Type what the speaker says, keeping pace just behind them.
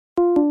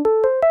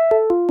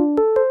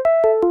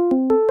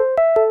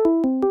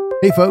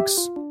Hey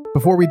folks,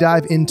 before we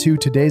dive into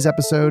today's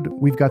episode,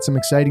 we've got some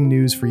exciting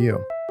news for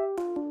you.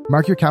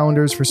 Mark your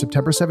calendars for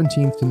September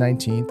 17th to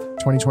 19th,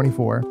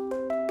 2024,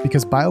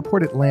 because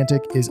Bioport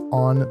Atlantic is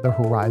on the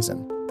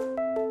horizon.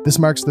 This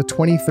marks the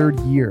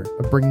 23rd year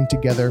of bringing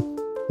together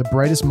the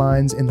brightest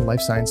minds in the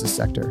life sciences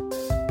sector.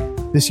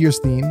 This year's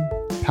theme,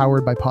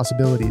 Powered by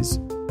Possibilities,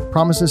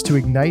 promises to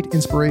ignite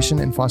inspiration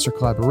and foster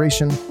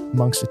collaboration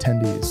amongst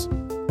attendees.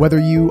 Whether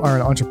you are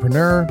an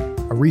entrepreneur,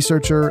 a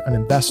researcher, an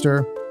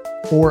investor,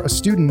 or a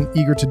student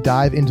eager to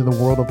dive into the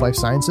world of life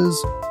sciences,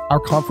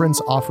 our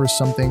conference offers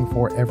something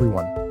for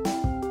everyone.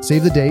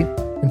 Save the date,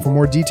 and for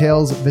more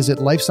details, visit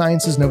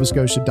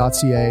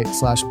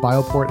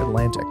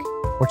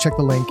lifesciencesnovascotia.ca/BioportAtlantic or check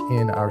the link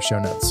in our show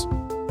notes.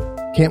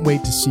 Can't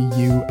wait to see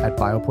you at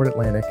Bioport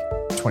Atlantic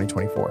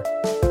 2024.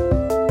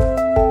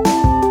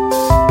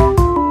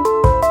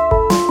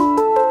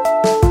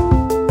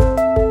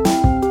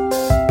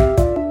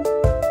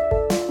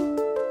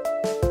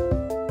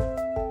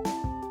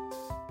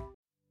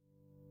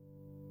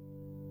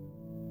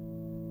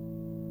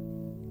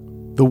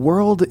 The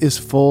world is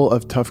full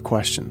of tough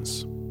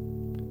questions.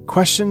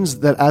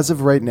 Questions that, as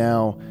of right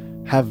now,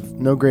 have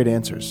no great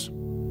answers.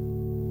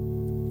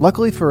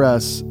 Luckily for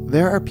us,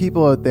 there are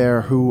people out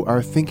there who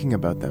are thinking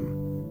about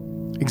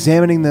them,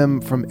 examining them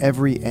from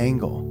every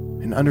angle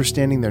and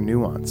understanding their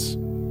nuance.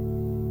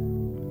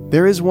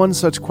 There is one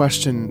such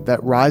question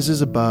that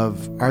rises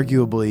above,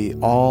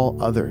 arguably, all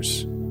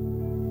others.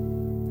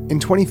 In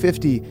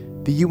 2050,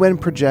 the UN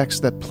projects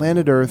that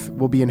planet Earth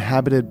will be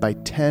inhabited by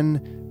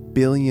 10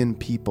 billion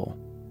people.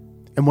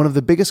 And one of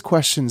the biggest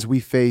questions we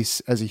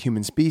face as a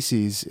human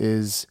species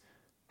is,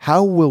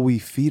 how will we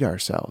feed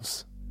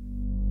ourselves?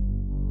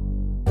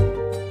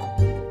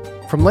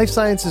 From Life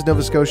Sciences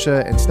Nova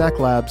Scotia and Snack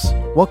Labs,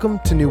 welcome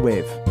to New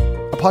Wave,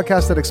 a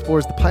podcast that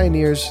explores the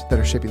pioneers that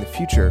are shaping the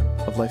future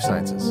of life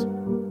sciences.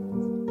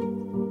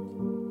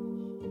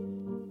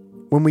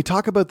 When we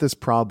talk about this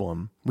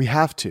problem, we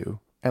have to,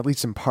 at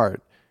least in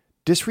part,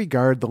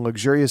 disregard the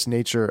luxurious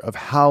nature of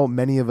how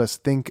many of us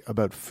think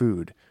about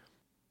food.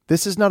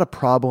 This is not a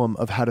problem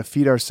of how to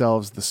feed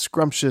ourselves the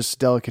scrumptious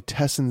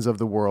delicatessens of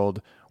the world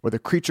or the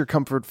creature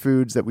comfort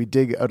foods that we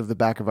dig out of the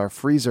back of our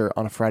freezer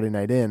on a Friday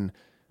night in,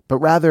 but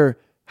rather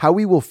how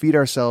we will feed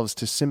ourselves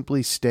to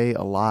simply stay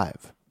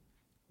alive.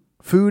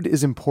 Food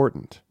is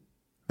important.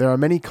 There are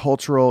many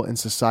cultural and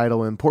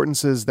societal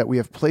importances that we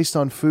have placed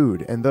on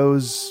food, and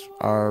those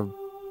are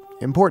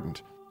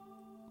important.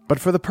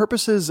 But for the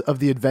purposes of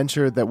the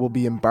adventure that we'll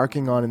be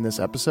embarking on in this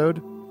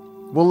episode,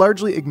 we'll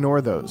largely ignore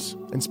those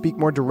and speak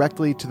more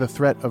directly to the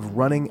threat of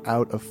running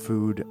out of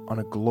food on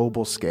a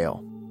global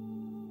scale.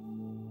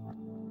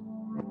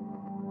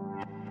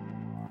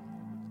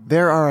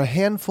 There are a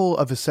handful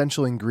of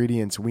essential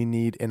ingredients we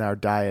need in our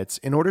diets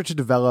in order to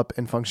develop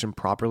and function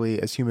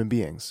properly as human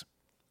beings.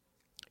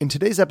 In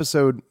today's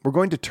episode, we're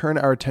going to turn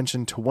our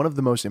attention to one of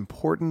the most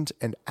important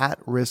and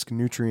at-risk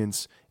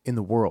nutrients in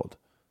the world.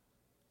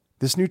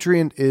 This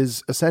nutrient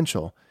is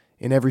essential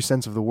in every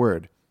sense of the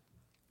word.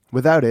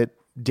 Without it,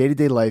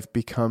 day-to-day life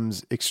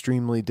becomes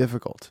extremely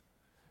difficult.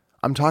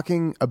 I'm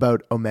talking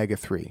about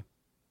omega-3.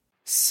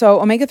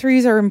 So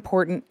omega-3s are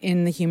important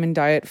in the human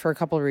diet for a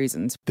couple of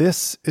reasons.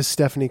 This is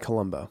Stephanie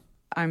Colombo.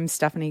 I'm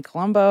Stephanie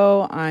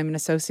Colombo. I'm an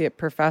associate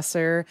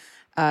professor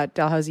at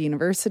Dalhousie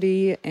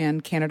University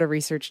and Canada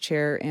Research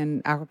Chair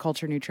in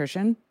Aquaculture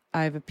Nutrition.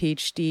 I have a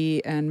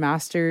PhD and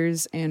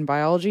master's in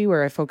biology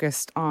where I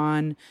focused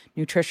on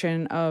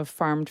nutrition of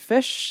farmed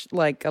fish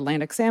like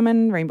Atlantic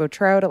salmon, rainbow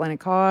trout,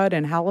 Atlantic cod,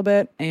 and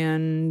halibut.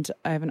 And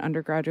I have an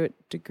undergraduate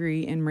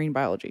degree in marine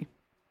biology.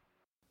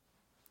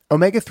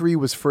 Omega-3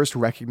 was first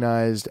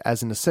recognized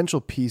as an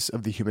essential piece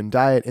of the human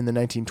diet in the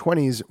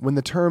 1920s when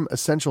the term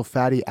essential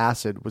fatty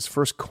acid was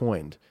first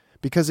coined,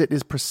 because it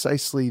is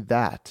precisely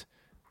that,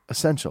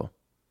 essential.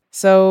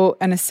 So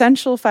an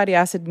essential fatty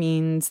acid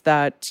means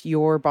that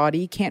your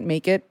body can't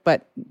make it,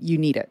 but you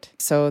need it.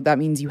 So that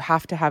means you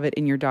have to have it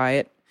in your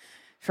diet.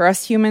 For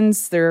us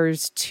humans,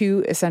 there's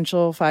two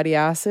essential fatty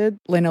acids,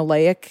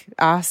 linoleic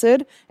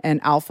acid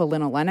and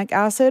alpha-linolenic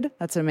acid.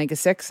 That's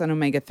omega-6 and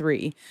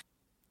omega-3.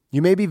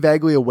 You may be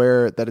vaguely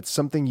aware that it's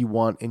something you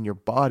want in your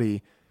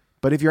body,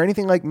 but if you're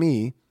anything like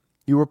me,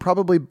 you were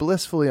probably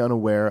blissfully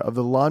unaware of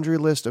the laundry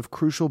list of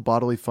crucial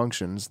bodily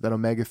functions that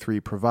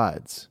omega-3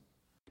 provides.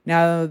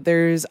 Now,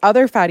 there's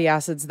other fatty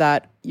acids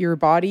that your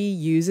body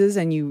uses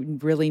and you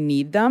really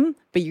need them,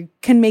 but you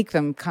can make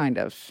them kind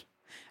of.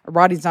 Our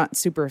body's not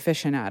super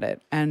efficient at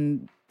it.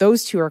 And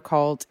those two are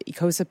called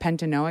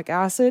eicosapentaenoic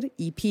acid,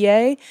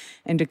 EPA,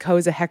 and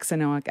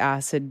docosahexaenoic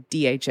acid,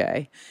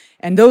 DHA.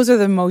 And those are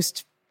the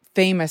most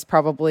famous,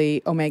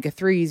 probably,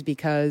 omega-3s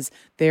because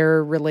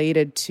they're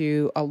related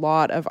to a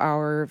lot of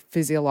our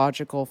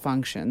physiological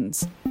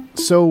functions.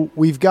 So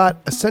we've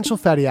got essential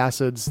fatty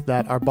acids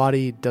that our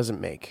body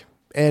doesn't make,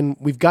 and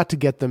we've got to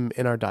get them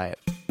in our diet.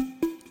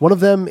 One of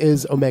them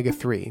is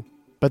omega-3,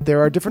 but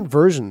there are different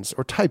versions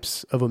or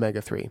types of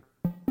omega-3.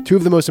 Two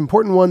of the most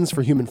important ones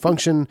for human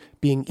function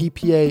being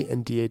EPA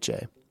and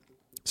DHA.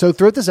 So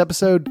throughout this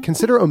episode,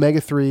 consider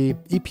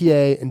omega-3,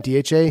 EPA, and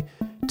DHA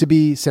to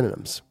be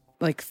synonyms.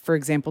 Like, for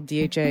example,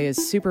 DHA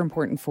is super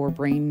important for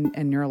brain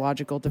and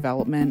neurological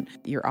development,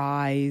 your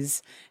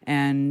eyes,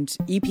 and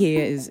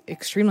EPA is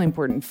extremely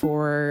important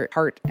for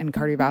heart and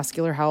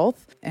cardiovascular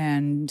health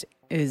and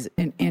is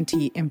an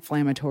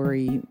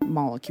anti-inflammatory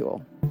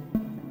molecule.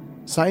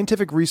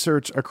 Scientific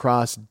research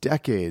across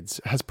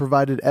decades has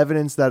provided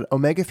evidence that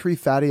omega-3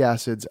 fatty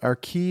acids are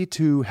key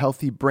to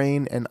healthy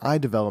brain and eye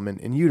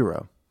development in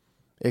utero.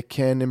 It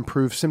can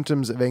improve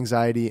symptoms of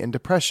anxiety and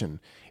depression.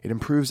 It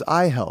improves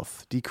eye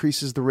health,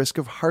 decreases the risk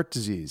of heart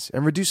disease,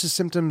 and reduces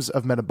symptoms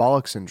of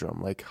metabolic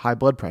syndrome like high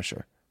blood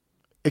pressure.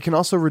 It can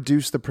also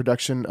reduce the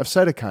production of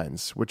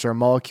cytokines, which are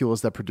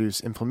molecules that produce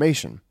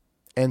inflammation.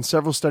 And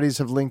several studies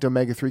have linked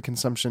omega-3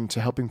 consumption to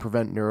helping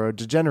prevent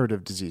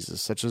neurodegenerative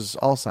diseases such as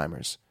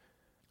Alzheimer's.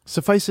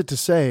 Suffice it to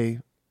say,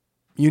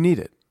 you need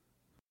it.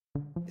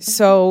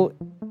 So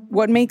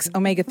what makes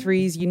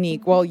omega-3s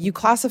unique? Well, you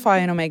classify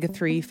an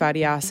omega-3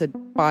 fatty acid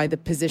by the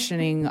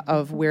positioning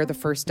of where the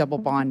first double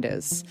bond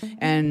is.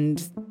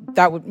 And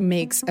that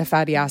makes a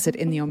fatty acid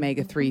in the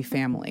omega-3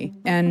 family.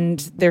 And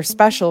they're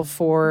special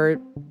for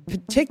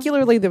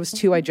particularly those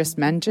two I just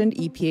mentioned,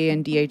 EPA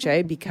and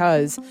DHA,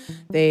 because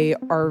they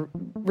are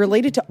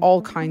related to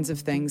all kinds of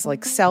things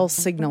like cell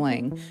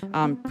signaling,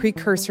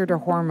 precursor to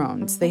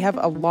hormones. They have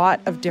a lot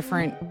of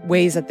different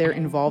ways that they're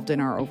involved in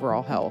our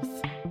overall health.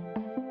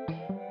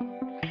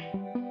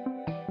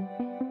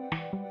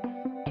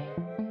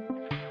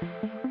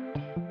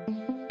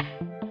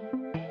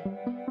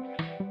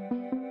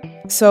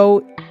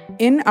 So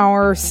in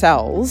our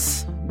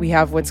cells, we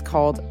have what's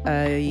called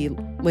a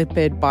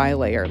lipid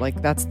bilayer,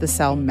 like that's the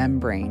cell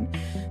membrane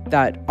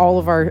that all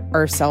of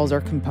our cells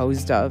are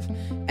composed of.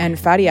 And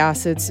fatty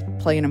acids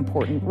play an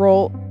important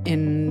role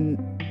in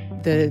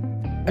the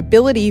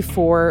ability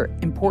for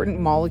important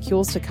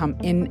molecules to come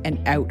in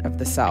and out of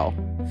the cell.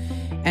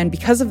 And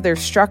because of their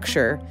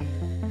structure,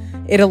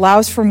 it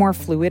allows for more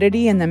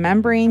fluidity in the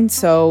membrane,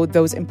 so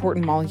those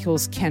important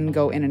molecules can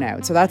go in and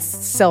out. So that's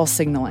cell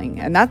signaling.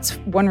 And that's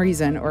one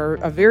reason, or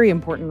a very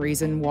important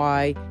reason,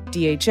 why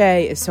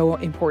DHA is so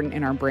important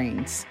in our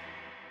brains.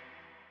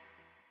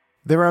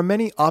 There are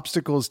many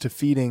obstacles to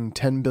feeding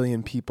 10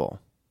 billion people.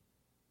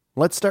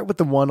 Let's start with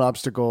the one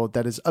obstacle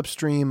that is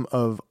upstream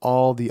of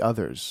all the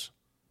others: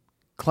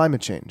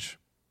 climate change.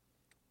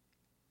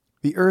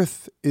 The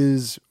Earth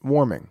is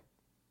warming.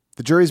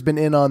 The jury's been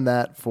in on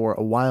that for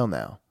a while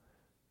now.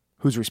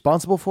 Who's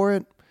responsible for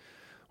it?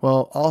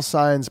 Well, all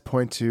signs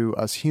point to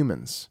us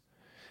humans.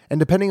 And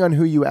depending on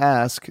who you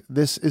ask,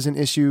 this is an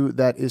issue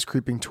that is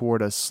creeping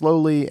toward us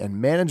slowly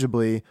and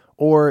manageably,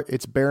 or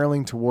it's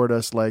barreling toward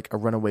us like a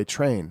runaway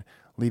train,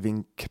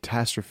 leaving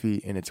catastrophe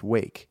in its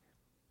wake.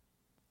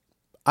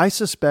 I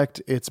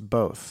suspect it's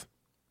both.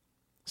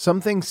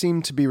 Some things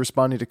seem to be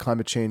responding to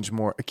climate change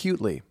more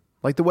acutely,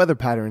 like the weather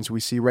patterns we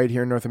see right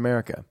here in North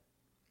America.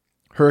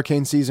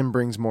 Hurricane season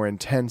brings more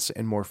intense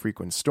and more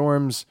frequent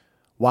storms.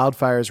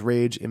 Wildfires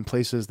rage in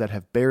places that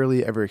have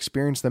barely ever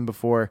experienced them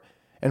before,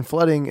 and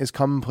flooding is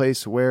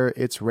commonplace where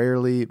it's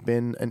rarely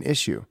been an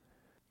issue.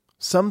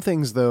 Some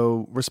things,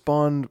 though,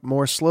 respond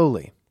more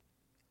slowly.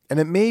 And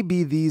it may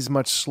be these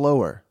much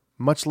slower,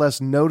 much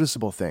less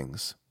noticeable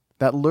things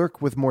that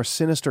lurk with more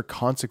sinister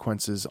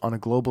consequences on a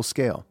global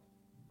scale.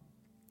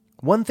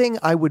 One thing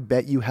I would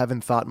bet you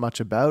haven't thought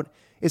much about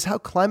is how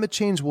climate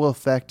change will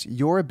affect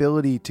your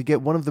ability to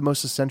get one of the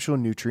most essential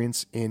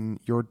nutrients in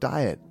your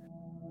diet.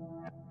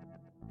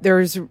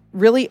 There's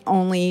really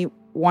only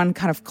one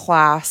kind of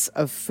class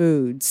of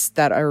foods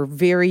that are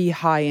very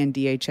high in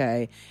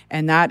DHA,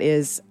 and that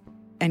is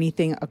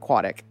anything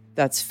aquatic.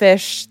 That's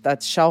fish,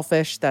 that's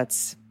shellfish,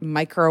 that's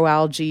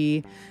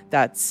microalgae,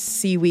 that's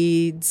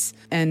seaweeds,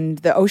 and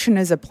the ocean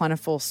is a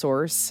plentiful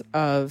source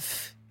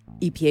of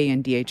EPA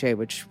and DHA,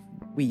 which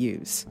we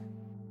use.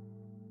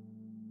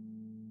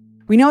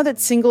 We know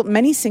that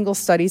many single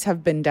studies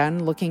have been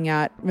done looking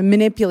at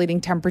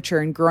manipulating temperature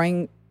and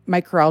growing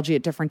microalgae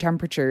at different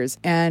temperatures.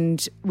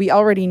 And we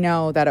already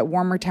know that at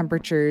warmer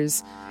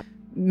temperatures,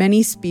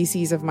 many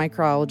species of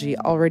microalgae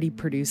already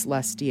produce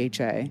less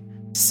DHA.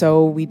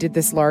 So we did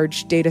this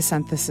large data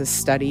synthesis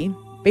study.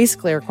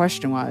 Basically, our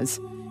question was,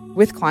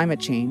 with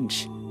climate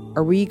change,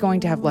 are we going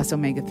to have less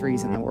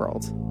omega-3s in the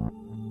world?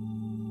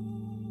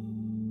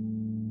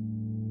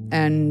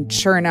 And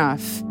sure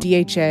enough,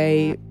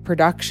 DHA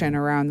production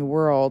around the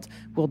world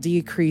will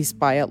decrease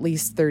by at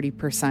least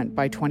 30%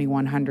 by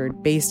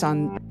 2100 based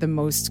on the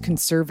most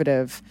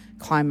conservative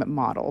climate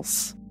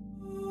models.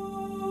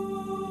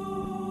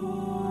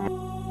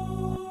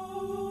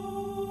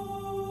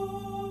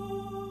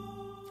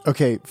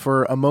 Okay,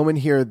 for a moment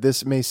here,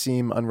 this may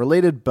seem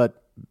unrelated,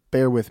 but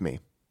bear with me.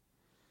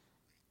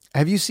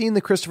 Have you seen the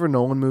Christopher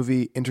Nolan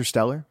movie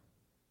Interstellar?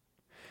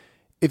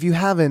 If you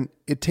haven't,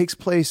 it takes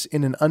place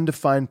in an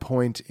undefined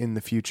point in the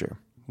future,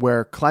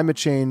 where climate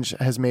change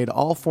has made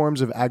all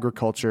forms of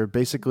agriculture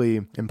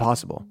basically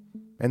impossible,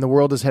 and the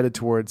world is headed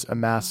towards a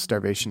mass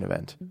starvation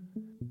event.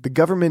 The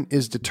government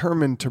is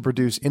determined to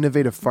produce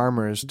innovative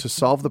farmers to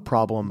solve the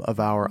problem of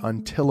our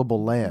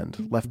untillable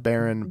land left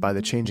barren by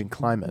the changing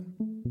climate.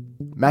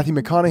 Matthew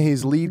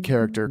McConaughey's lead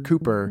character,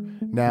 Cooper,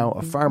 now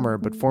a farmer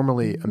but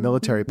formerly a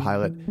military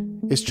pilot,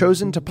 is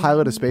chosen to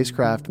pilot a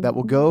spacecraft that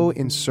will go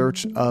in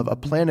search of a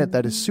planet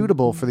that is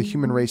suitable for the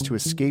human race to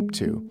escape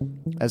to,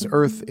 as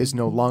Earth is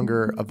no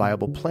longer a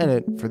viable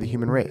planet for the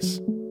human race.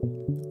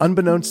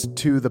 Unbeknownst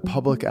to the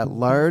public at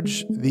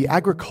large, the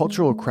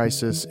agricultural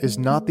crisis is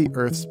not the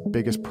Earth's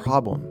biggest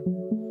problem.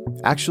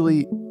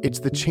 Actually, it's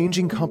the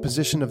changing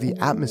composition of the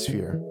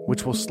atmosphere,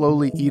 which will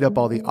slowly eat up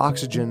all the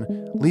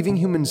oxygen, leaving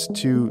humans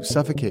to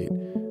suffocate,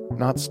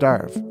 not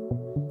starve.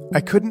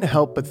 I couldn't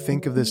help but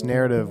think of this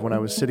narrative when I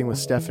was sitting with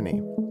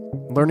Stephanie,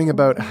 learning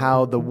about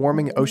how the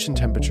warming ocean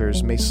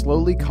temperatures may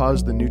slowly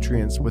cause the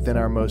nutrients within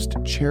our most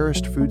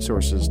cherished food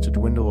sources to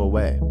dwindle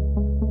away.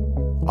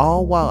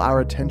 All while our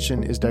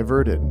attention is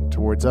diverted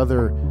towards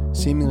other,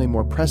 seemingly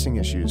more pressing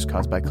issues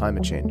caused by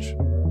climate change.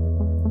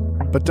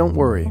 But don't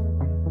worry.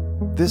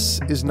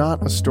 This is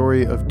not a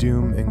story of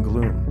doom and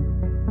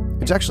gloom.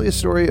 It's actually a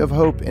story of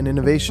hope and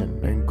innovation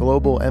and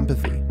global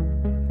empathy.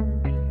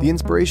 The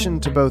inspiration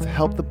to both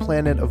help the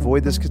planet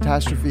avoid this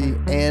catastrophe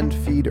and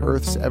feed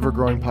Earth's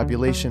ever-growing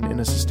population in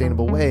a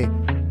sustainable way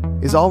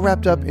is all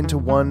wrapped up into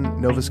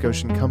one Nova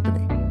Scotian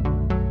company.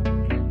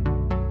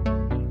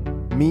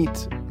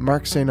 Meet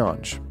Mark St.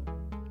 Onge.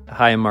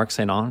 Hi, I'm Mark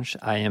St. Onge.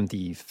 I am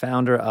the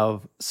founder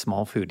of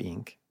Small Food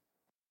Inc.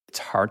 It's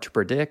hard to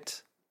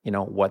predict,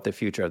 what the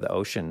future of the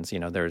oceans.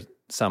 There's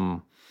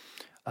some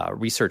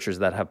researchers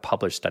that have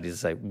published studies that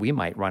say we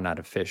might run out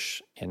of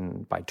fish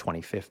by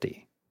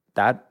 2050.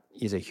 That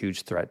is a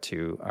huge threat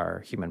to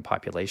our human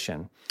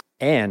population.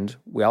 And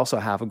we also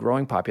have a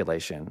growing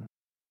population.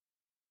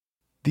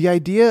 The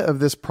idea of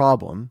this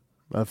problem,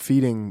 of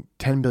feeding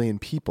 10 billion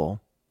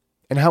people,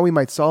 and how we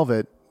might solve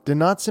it, did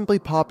not simply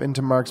pop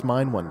into Mark's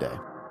mind one day.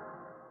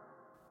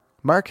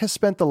 Mark has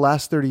spent the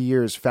last 30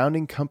 years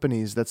founding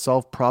companies that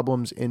solve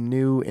problems in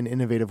new and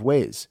innovative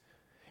ways,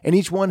 and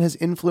each one has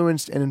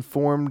influenced and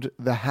informed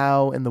the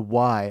how and the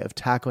why of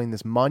tackling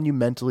this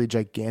monumentally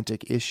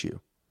gigantic issue.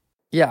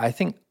 Yeah, I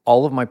think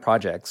all of my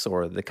projects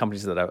or the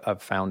companies that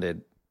I've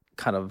founded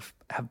kind of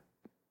have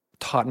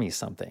taught me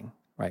something,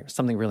 right?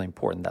 Something really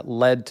important that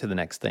led to the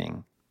next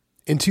thing.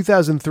 In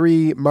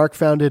 2003, Mark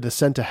founded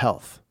Ascenta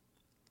Health.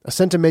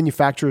 Ascenta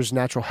manufactures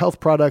natural health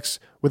products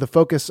with a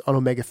focus on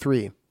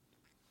omega-3.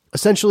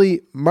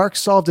 Essentially, Mark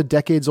solved a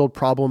decades-old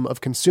problem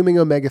of consuming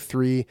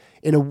omega-3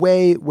 in a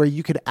way where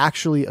you could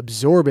actually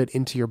absorb it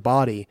into your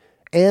body,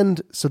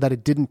 and so that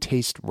it didn't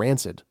taste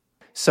rancid.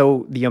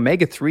 So the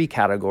omega-3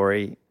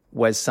 category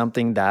was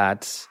something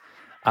that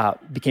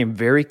became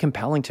very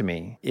compelling to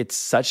me. It's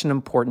such an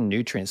important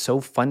nutrient, so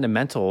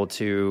fundamental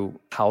to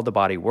how the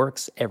body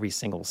works, every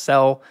single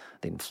cell,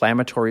 the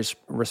inflammatory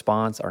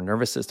response, our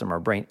nervous system,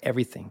 our brain,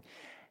 everything.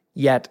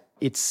 Yet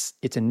it's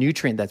a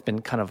nutrient that's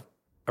been kind of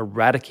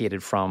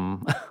eradicated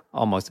from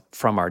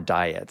our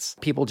diets.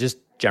 People just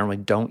generally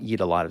don't eat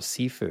a lot of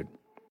seafood.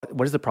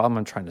 What is the problem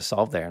I'm trying to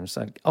solve there? I'm just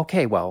like,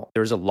 okay, well,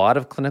 there's a lot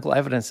of clinical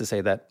evidence to say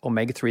that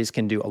omega-3s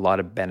can do a lot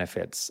of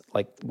benefits,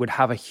 would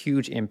have a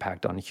huge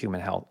impact on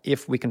human health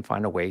if we can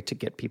find a way to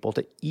get people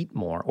to eat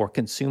more or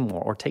consume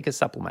more or take a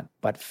supplement.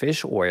 But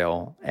fish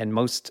oil, and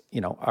most,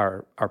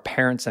 our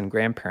parents and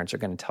grandparents are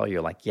going to tell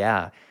you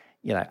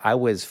I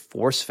was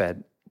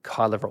force-fed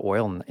cod liver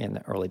oil in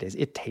the early days.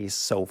 It tastes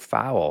so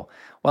foul.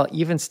 Well,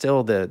 even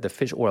still, the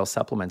fish oil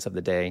supplements of the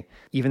day,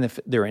 even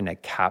if they're in a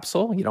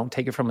capsule, you don't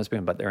take it from a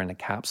spoon, but they're in a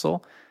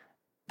capsule,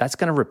 that's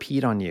going to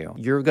repeat on you.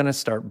 You're going to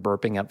start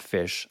burping up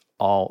fish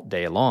all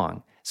day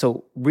long.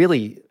 So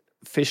really,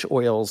 fish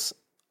oils,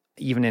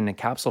 even in a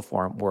capsule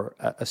form, were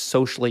a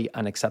socially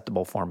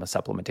unacceptable form of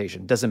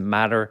supplementation. Doesn't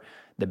matter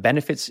the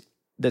benefits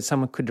that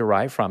someone could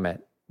derive from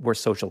it. We're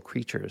social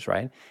creatures,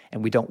 right?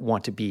 And we don't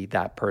want to be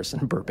that person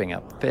burping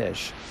up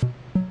fish.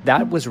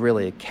 That was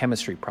really a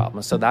chemistry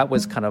problem. So that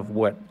was kind of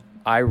what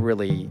I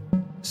really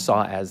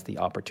saw as the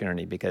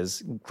opportunity,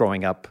 because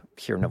growing up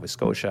here in Nova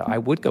Scotia, I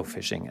would go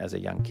fishing as a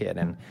young kid.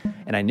 And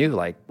I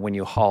knew when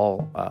you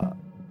haul,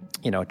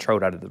 a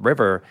trout out of the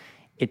river,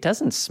 it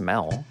doesn't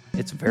smell.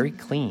 It's very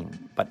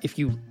clean. But if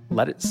you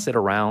let it sit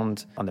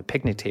around on the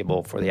picnic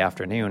table for the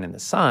afternoon in the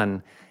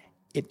sun,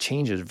 it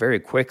changes very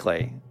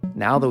quickly.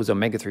 Now those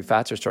omega-3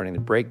 fats are starting to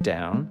break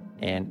down,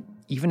 and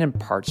even in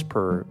parts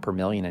per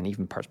million and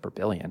even parts per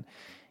billion,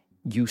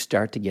 you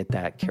start to get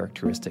that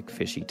characteristic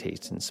fishy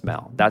taste and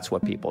smell. That's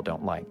what people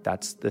don't like.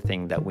 That's the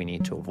thing that we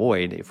need to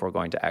avoid if we're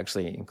going to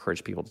actually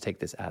encourage people to take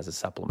this as a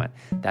supplement.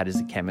 That is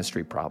a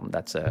chemistry problem.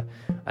 That's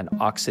an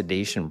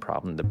oxidation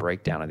problem, the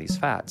breakdown of these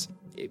fats.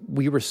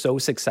 We were so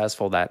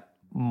successful that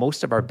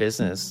most of our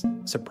business,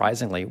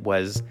 surprisingly,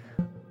 was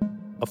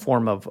a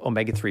form of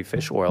omega-3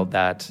 fish oil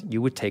that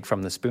you would take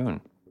from the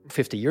spoon.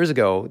 50 years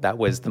ago, that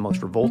was the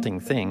most revolting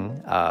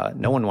thing.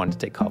 No one wanted to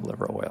take cod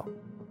liver oil.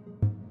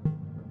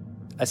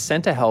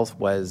 Ascenta Health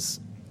was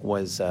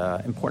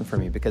important for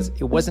me because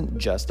it wasn't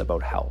just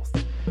about health.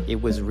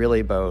 It was really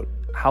about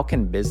how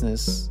can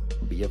business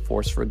be a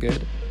force for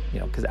good,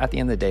 because at the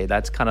end of the day,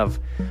 that's kind of,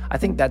 I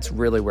think that's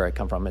really where I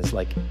come from, is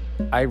like,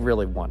 I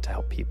really want to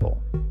help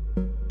people.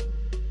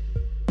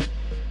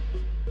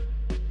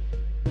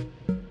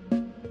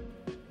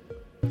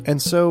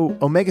 And so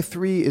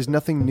omega-3 is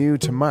nothing new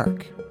to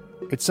Mark.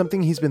 It's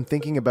something he's been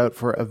thinking about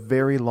for a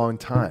very long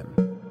time.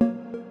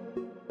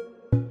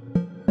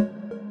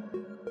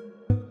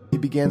 He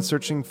began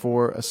searching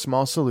for a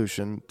small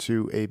solution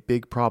to a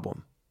big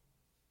problem.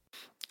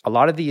 A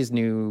lot of this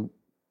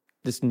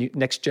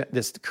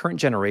current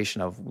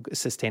generation of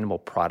sustainable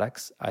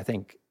products, I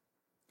think,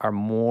 are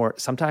more,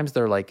 sometimes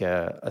they're like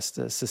a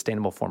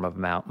sustainable form of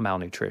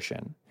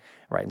malnutrition,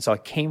 right? And so I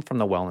came from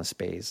the wellness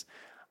space.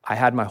 I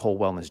had my whole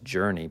wellness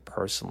journey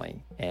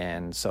personally.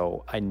 And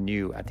so I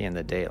knew at the end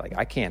of the day, like,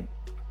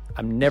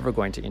 I'm never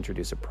going to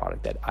introduce a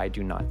product that I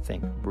do not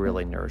think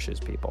really nourishes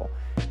people.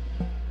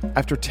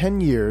 After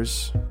 10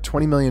 years,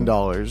 $20 million,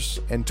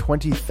 and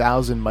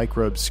 20,000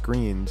 microbes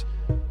screened,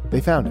 they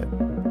found it.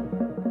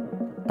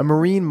 A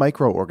marine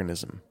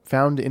microorganism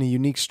found in a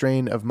unique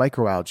strain of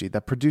microalgae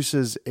that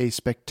produces a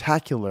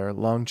spectacular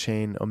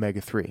long-chain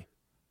omega-3.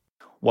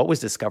 What was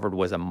discovered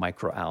was a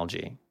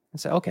microalgae. And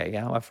so, okay,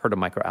 yeah, I've heard of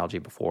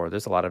microalgae before.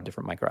 There's a lot of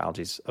different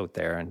microalgae out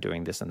there and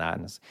doing this and that.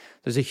 And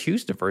there's a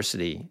huge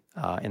diversity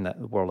in the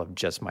world of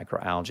just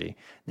microalgae.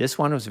 This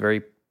one was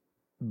very,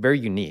 very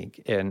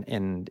unique,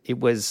 and it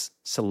was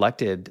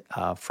selected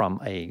from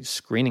a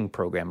screening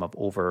program of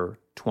over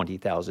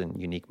 20,000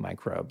 unique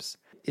microbes.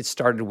 It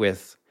started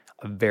with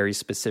a very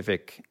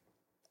specific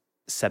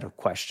set of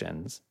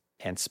questions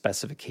and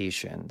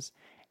specifications,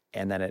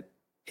 and then it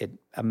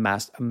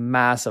amassed a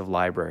massive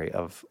library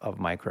of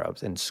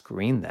microbes and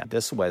screened them.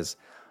 This was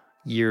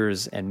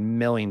years and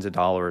millions of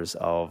dollars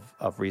of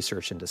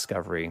research and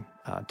discovery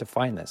to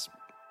find this.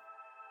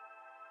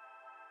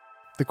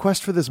 The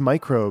quest for this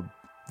microbe,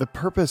 the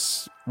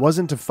purpose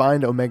wasn't to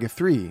find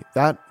omega-3.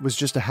 That was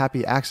just a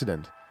happy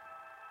accident.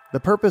 The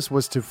purpose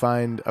was to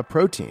find a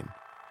protein,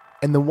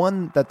 and the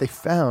one that they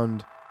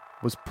found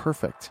was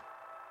perfect.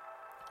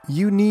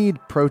 You need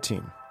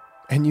protein,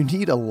 and you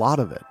need a lot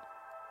of it.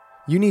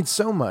 You need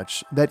so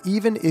much that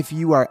even if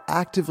you are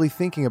actively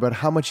thinking about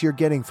how much you're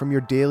getting from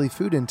your daily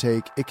food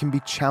intake, it can be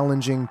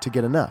challenging to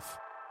get enough.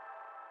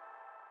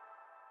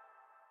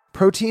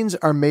 Proteins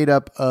are made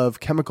up of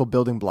chemical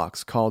building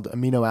blocks called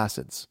amino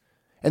acids,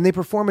 and they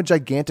perform a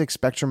gigantic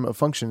spectrum of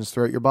functions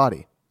throughout your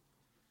body.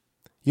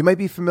 You might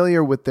be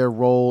familiar with their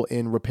role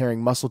in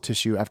repairing muscle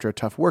tissue after a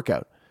tough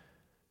workout,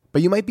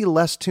 but you might be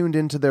less tuned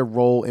into their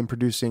role in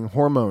producing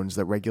hormones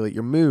that regulate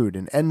your mood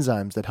and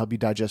enzymes that help you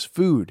digest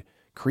food,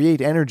 create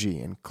energy,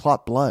 and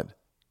clot blood.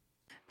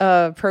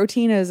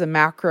 Protein is a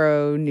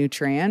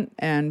macronutrient,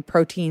 and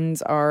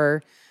proteins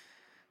are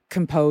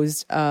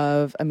composed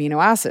of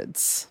amino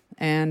acids.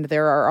 And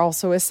there are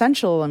also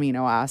essential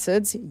amino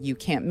acids. You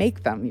can't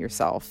make them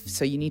yourself,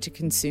 so you need to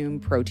consume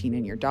protein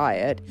in your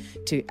diet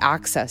to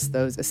access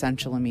those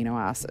essential amino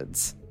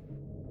acids.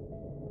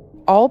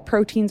 All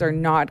proteins are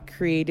not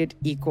created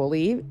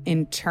equally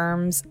in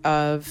terms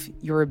of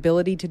your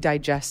ability to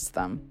digest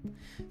them.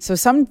 So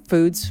some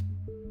foods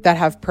that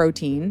have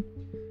protein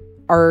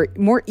are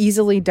more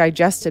easily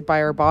digested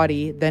by our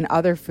body than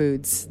other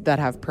foods that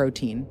have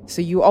protein.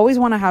 So you always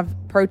want to have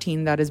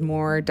protein that is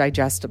more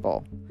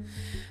digestible.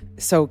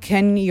 So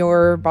can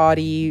your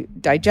body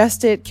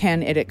digest it?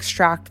 Can it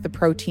extract the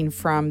protein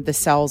from the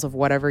cells of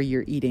whatever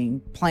you're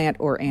eating, plant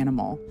or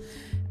animal?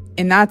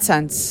 In that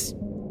sense,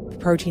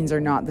 proteins are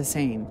not the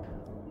same.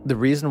 The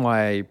reason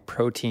why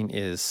protein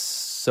is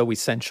so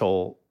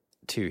essential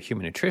to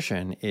human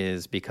nutrition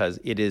is because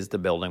it is the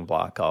building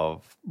block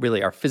of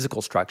really our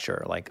physical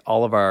structure. Like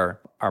all of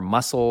our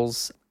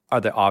muscles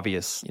are the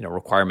obvious,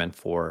 requirement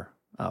for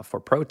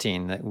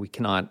protein. That we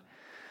cannot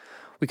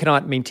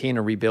maintain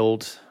or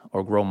rebuild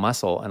or grow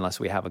muscle unless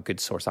we have a good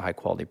source of high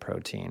quality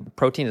protein.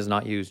 Protein is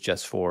not used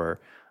just for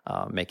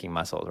making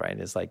muscles, right?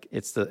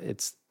 It's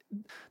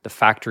the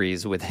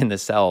factories within the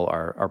cell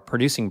are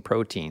producing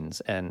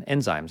proteins, and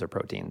enzymes are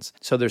proteins.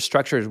 So there's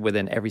structures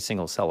within every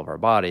single cell of our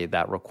body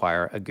that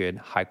require a good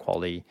high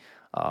quality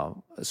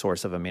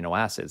source of amino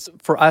acids.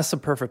 For us, a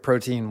perfect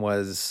protein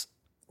was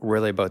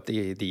really about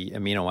the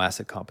amino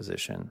acid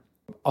composition.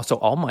 Also,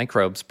 all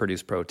microbes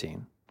produce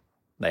protein.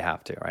 They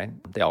have to, right?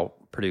 They all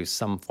produce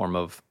some form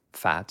of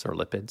fats or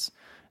lipids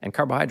and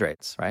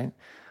carbohydrates, right?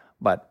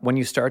 But when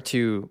you start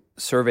to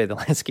survey the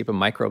landscape of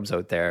microbes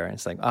out there,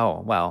 it's like,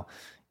 oh, well,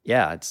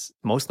 yeah, it's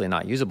mostly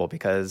not usable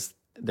because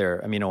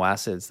they're amino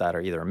acids that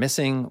are either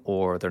missing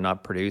or they're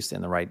not produced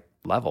in the right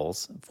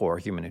levels for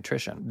human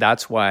nutrition.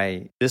 That's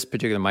why this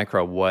particular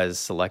microbe was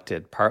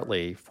selected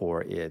partly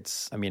for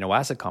its amino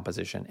acid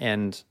composition.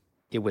 And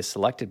it was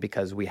selected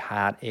because we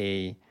had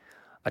a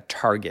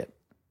target.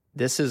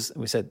 We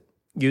said,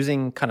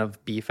 using kind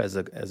of beef as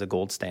a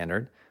gold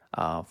standard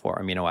for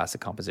amino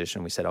acid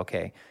composition, we said,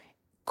 okay,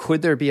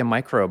 could there be a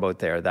microbe out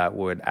there that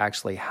would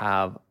actually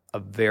have a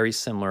very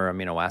similar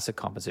amino acid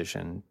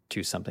composition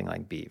to something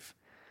like beef?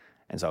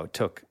 And so it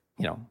took,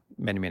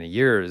 many, many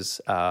years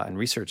and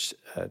research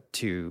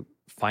to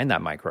find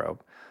that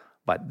microbe.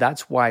 But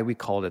that's why we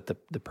called it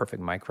the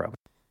perfect microbe.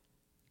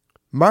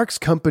 Mark's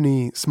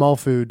company, Small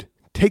Food,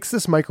 takes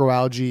this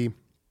microalgae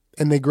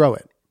and they grow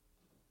it.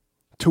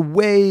 To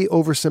way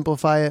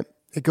oversimplify it,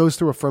 it goes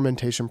through a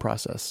fermentation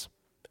process.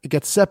 It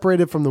gets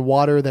separated from the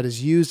water that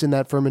is used in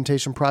that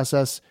fermentation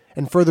process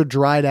and further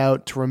dried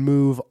out to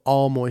remove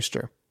all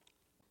moisture.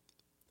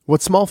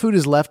 What Small Food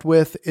is left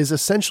with is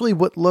essentially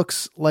what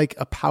looks like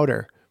a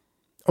powder,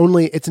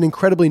 only it's an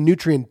incredibly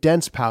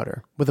nutrient-dense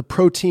powder with a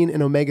protein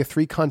and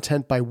omega-3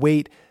 content by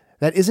weight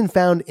that isn't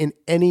found in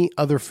any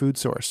other food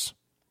source.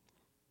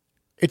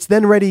 It's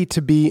then ready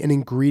to be an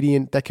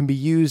ingredient that can be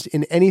used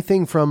in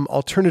anything from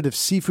alternative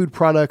seafood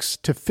products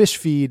to fish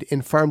feed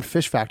in farmed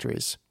fish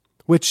factories,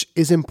 which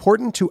is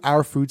important to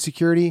our food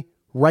security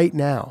right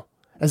now,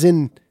 as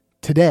in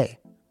today.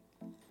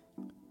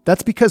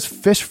 That's because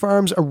fish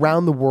farms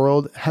around the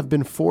world have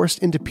been forced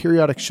into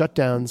periodic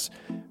shutdowns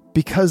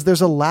because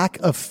there's a lack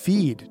of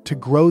feed to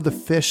grow the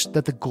fish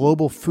that the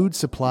global food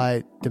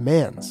supply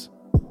demands.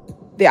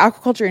 The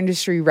aquaculture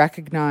industry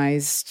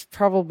recognized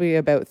probably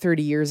about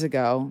 30 years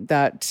ago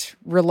that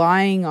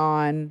relying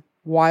on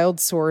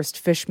wild-sourced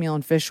fish meal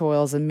and fish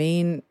oil as a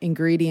main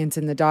ingredient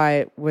in the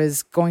diet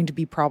was going to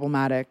be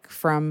problematic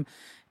from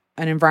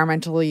an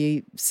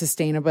environmentally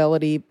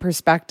sustainability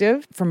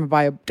perspective, from a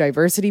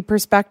biodiversity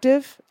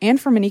perspective,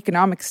 and from an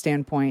economic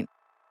standpoint.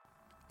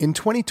 In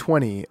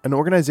 2020, an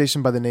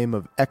organization by the name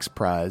of X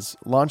Prize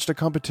launched a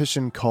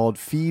competition called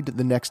Feed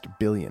the Next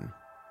Billion.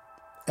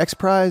 X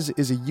Prize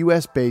is a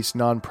US-based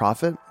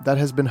nonprofit that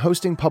has been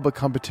hosting public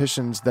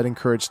competitions that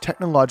encourage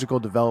technological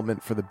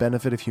development for the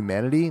benefit of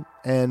humanity,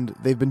 and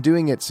they've been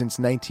doing it since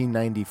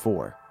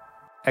 1994.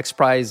 X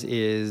Prize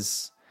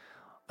is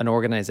an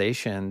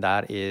organization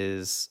that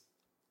is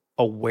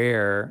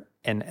aware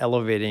and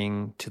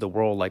elevating to the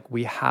world, like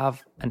we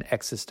have an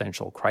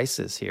existential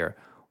crisis here.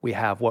 We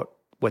have what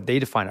they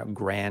define are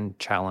grand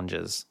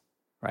challenges,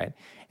 right?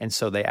 And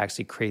so they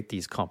actually create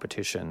these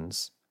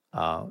competitions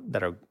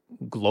that are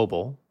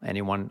global.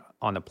 Anyone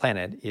on the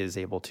planet is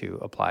able to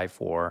apply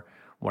for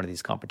one of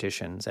these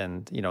competitions.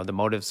 And, the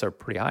motives are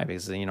pretty high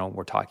because,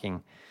 we're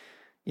talking,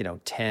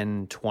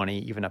 10, 20,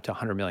 even up to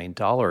 $100 million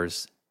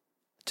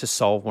to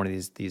solve one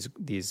of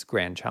these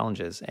grand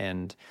challenges.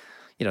 And,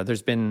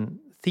 there's been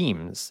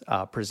themes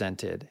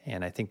presented.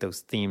 And I think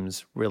those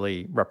themes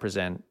really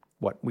represent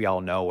what we all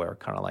know are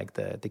kind of like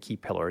the key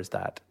pillars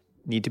that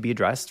need to be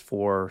addressed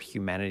for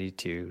humanity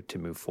to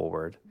move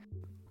forward.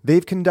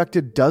 They've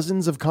conducted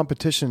dozens of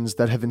competitions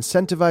that have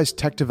incentivized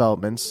tech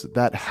developments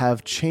that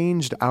have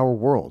changed our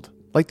world,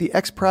 like the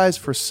X Prize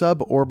for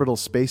suborbital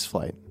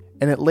spaceflight,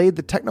 and it laid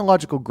the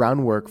technological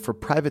groundwork for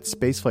private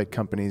spaceflight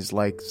companies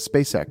like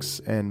SpaceX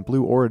and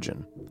Blue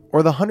Origin,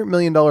 or the $100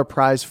 million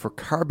prize for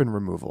carbon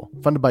removal,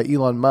 funded by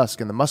Elon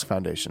Musk and the Musk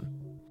Foundation.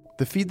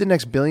 The Feed the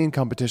Next Billion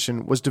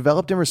competition was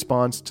developed in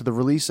response to the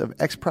release of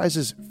X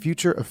Prize's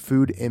Future of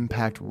Food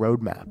Impact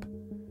Roadmap.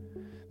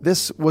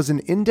 This was an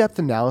in-depth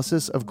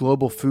analysis of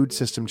global food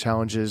system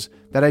challenges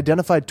that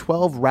identified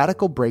 12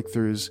 radical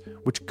breakthroughs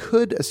which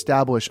could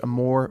establish a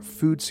more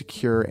food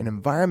secure and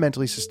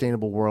environmentally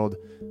sustainable world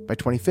by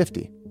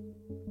 2050.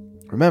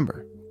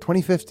 Remember,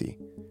 2050,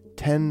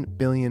 10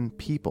 billion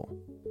people.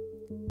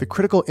 The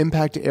critical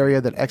impact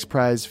area that X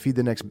Prize Feed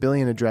the Next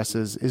Billion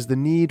addresses is the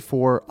need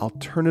for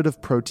alternative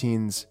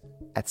proteins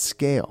at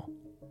scale.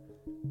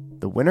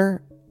 The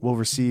winner will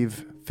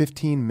receive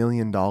 $15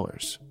 million.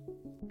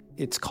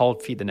 It's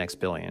called Feed the Next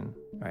Billion,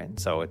 right?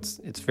 So it's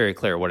very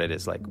clear what it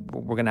is. Like,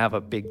 we're going to have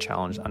a big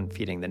challenge on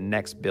feeding the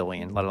next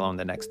billion, let alone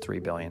the next 3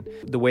 billion.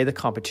 The way the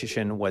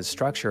competition was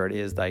structured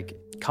is like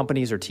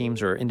companies or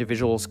teams or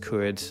individuals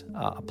could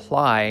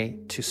apply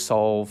to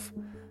solve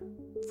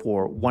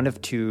for one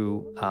of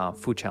two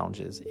food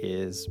challenges: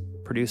 is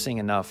producing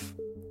enough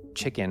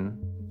chicken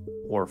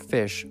or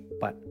fish,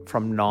 but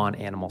from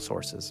non-animal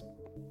sources.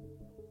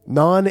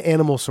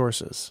 Non-animal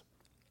sources.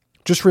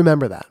 Just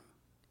remember that.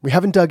 We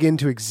haven't dug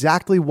into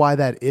exactly why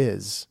that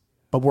is,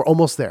 but we're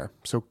almost there,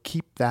 so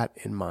keep that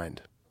in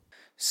mind.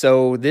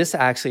 So this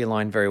actually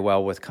aligned very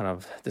well with kind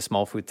of the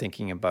small food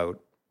thinking about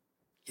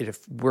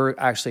if we're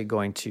actually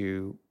going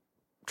to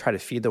try to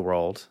feed the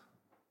world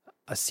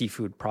a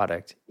seafood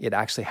product, it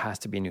actually has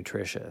to be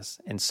nutritious.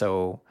 And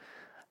so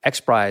X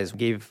Prize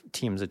gave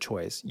teams a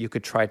choice. You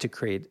could try to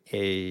create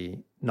a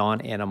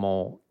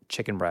non-animal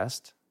chicken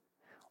breast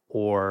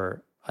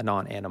or a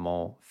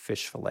non-animal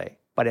fish fillet,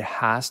 but it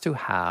has to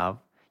have,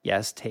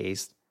 yes,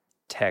 taste,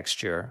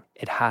 texture.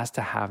 It has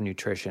to have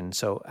nutrition.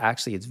 So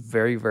actually, it's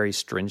very, very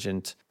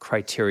stringent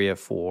criteria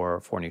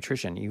for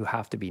nutrition. You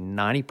have to be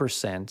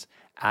 90%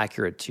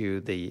 accurate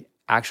to the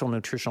actual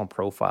nutritional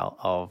profile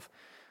of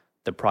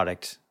the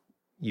product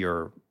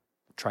you're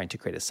trying to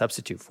create a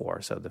substitute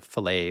for, so the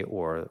fillet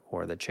or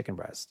the chicken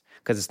breast.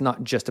 Because it's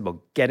not just about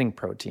getting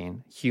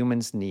protein.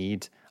 Humans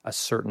need a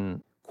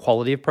certain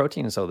quality of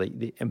protein, so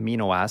the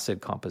amino acid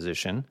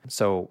composition.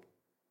 So,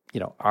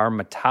 our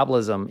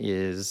metabolism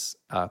is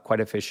quite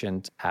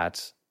efficient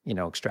at,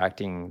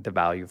 extracting the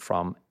value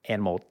from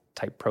animal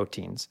type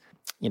proteins.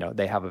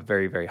 They have a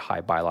very, very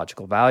high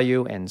biological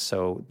value. And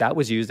so that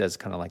was used as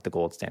kind of like the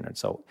gold standard.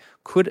 So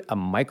could a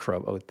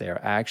microbe out there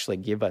actually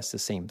give us the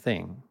same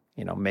thing,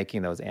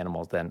 making those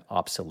animals then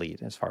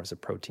obsolete as far as a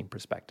protein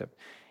perspective?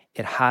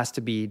 It has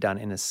to be done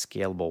in a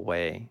scalable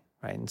way,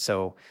 right? And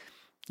so,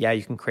 yeah,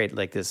 you can create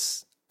like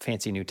this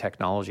fancy new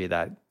technology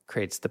that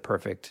creates the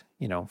perfect,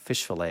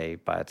 fish fillet,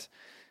 but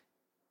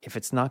if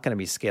it's not going to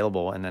be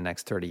scalable in the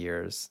next 30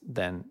 years,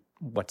 then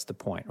what's the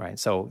point, right?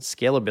 So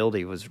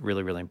scalability was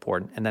really, really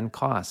important. And then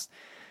cost.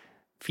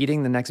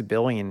 Feeding the next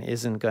billion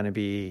isn't going to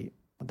be,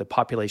 the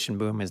population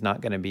boom is not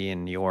going to be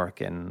in New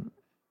York and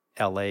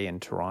LA and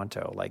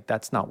Toronto. Like,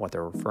 that's not what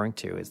they're referring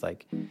to. Is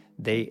like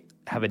they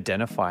have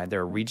identified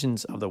there are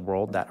regions of the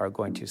world that are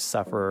going to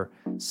suffer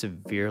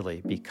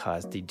severely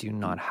because they do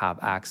not have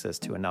access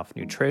to enough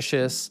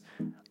nutritious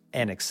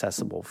and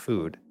accessible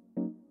food.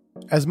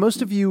 As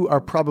most of you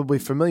are probably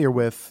familiar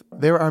with,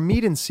 there are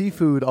meat and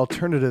seafood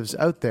alternatives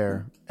out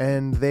there,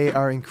 and they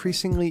are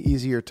increasingly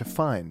easier to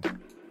find.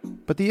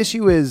 But the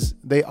issue is,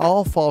 they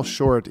all fall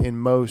short in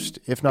most,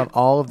 if not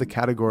all, of the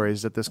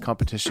categories that this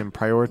competition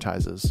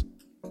prioritizes.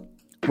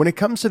 When it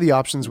comes to the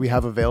options we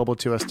have available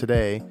to us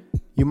today,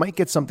 you might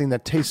get something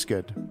that tastes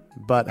good,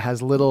 but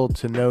has little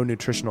to no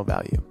nutritional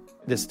value.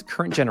 This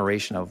current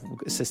generation of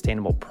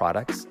sustainable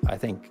products, I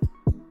think,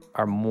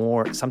 are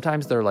more,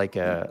 sometimes they're like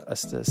a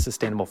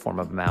sustainable form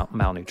of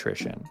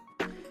malnutrition.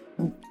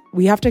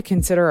 We have to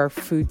consider our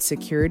food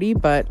security,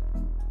 but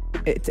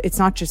it's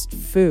not just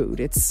food,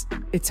 it's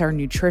our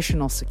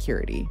nutritional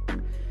security.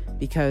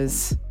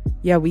 Because,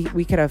 yeah,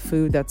 we could have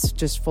food that's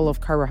just full of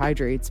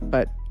carbohydrates,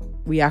 but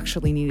we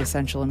actually need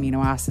essential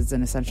amino acids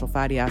and essential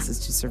fatty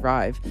acids to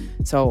survive.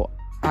 So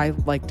I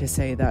like to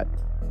say that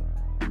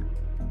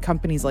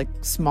companies like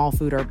Small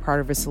Food are part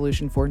of a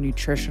solution for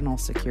nutritional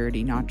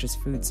security, not just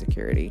food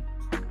security.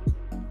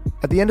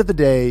 At the end of the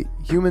day,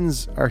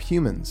 humans are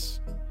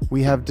humans.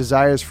 We have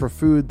desires for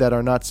food that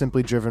are not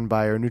simply driven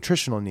by our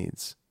nutritional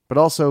needs, but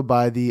also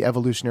by the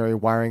evolutionary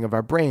wiring of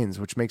our brains,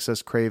 which makes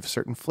us crave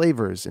certain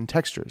flavors and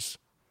textures.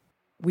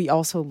 We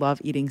also love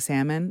eating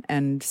salmon,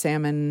 and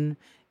salmon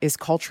is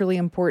culturally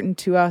important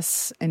to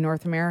us in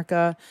North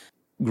America.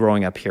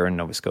 Growing up here in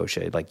Nova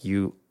Scotia,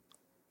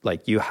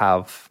 you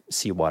have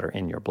seawater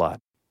in your blood.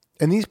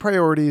 And these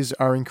priorities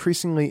are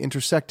increasingly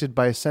intersected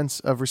by a sense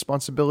of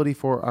responsibility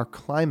for our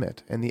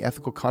climate and the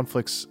ethical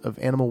conflicts of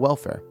animal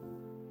welfare.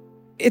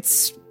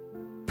 It's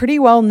pretty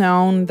well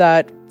known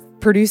that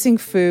producing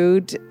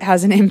food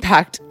has an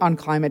impact on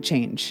climate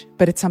change,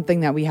 but it's something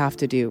that we have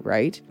to do,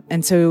 right?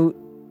 And so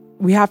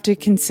we have to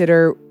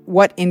consider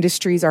what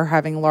industries are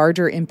having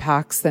larger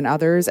impacts than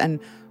others and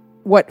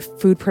what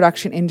food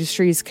production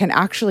industries can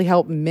actually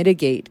help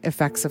mitigate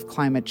effects of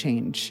climate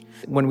change.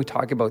 When we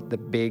talk about the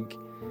big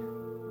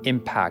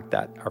impact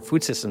that our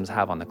food systems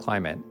have on the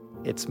climate,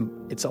 it's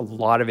a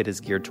lot of it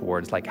is geared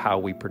towards like how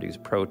we produce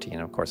protein.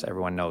 And of course,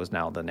 everyone knows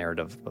now the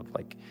narrative of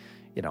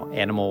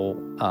animal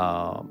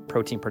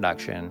protein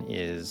production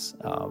is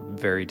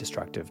very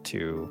destructive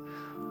to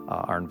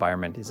our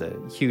environment, is a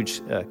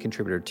huge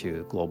contributor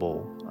to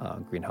global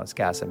greenhouse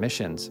gas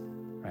emissions,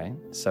 right?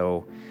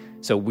 So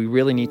we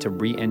really need to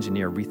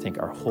re-engineer,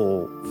 rethink our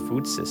whole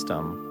food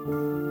system.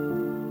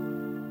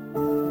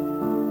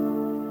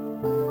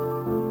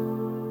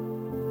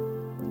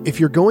 If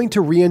you're going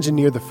to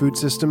re-engineer the food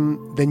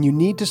system, then you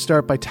need to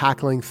start by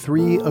tackling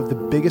 3 of the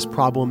biggest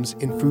problems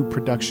in food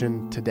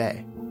production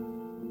today.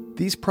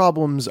 These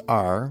problems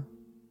are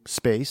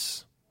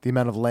space, the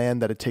amount of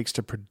land that it takes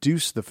to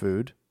produce the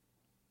food;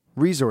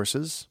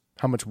 resources,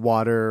 how much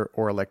water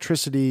or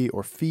electricity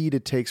or feed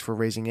it takes for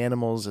raising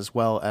animals, as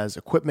well as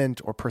equipment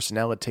or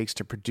personnel it takes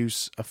to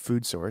produce a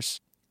food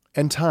source;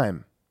 and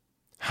time.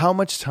 How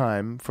much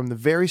time from the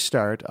very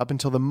start up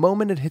until the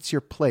moment it hits your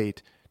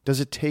plate does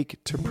it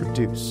take to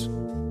produce?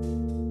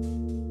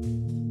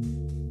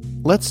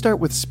 Let's start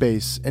with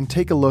space and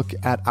take a look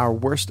at our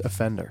worst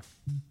offender,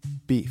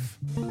 beef.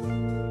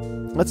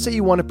 Let's say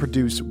you want to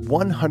produce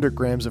 100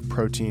 grams of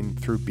protein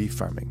through beef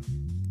farming.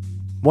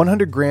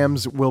 100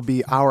 grams will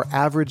be our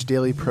average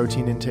daily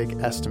protein intake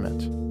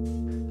estimate.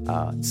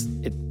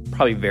 It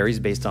probably varies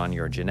based on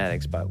your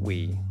genetics, but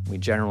we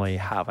generally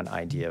have an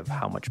idea of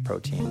how much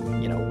protein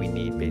we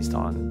need based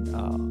on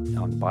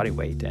body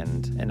weight,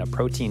 and a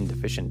protein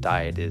deficient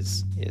diet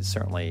is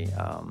certainly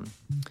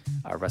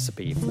a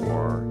recipe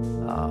for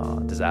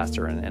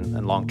disaster,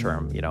 and long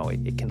term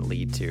it can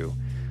lead to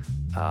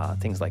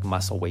things like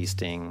muscle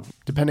wasting.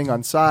 Depending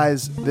on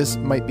size, this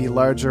might be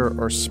larger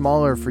or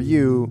smaller for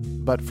you,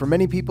 but for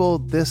many people,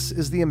 this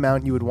is the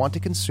amount you would want to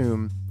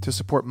consume to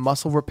support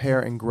muscle repair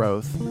and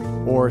growth,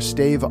 or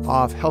stave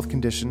off health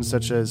conditions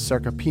such as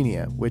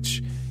sarcopenia,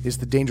 which is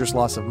the dangerous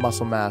loss of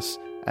muscle mass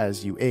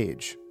as you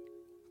age.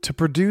 To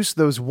produce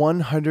those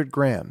 100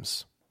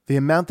 grams, the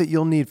amount that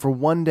you'll need for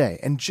one day,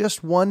 and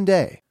just one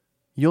day,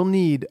 you'll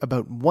need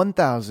about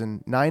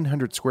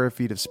 1,900 square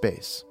feet of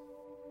space.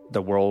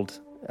 The world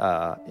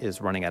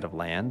is running out of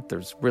land.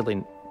 There's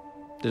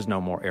no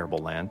more arable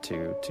land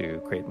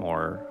to create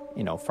more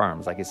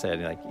farms. Like I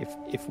said, like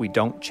if we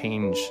don't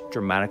change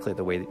dramatically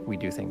the way that we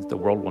do things, the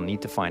world will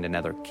need to find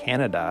another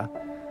Canada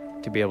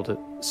to be able to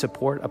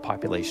support a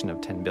population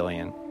of 10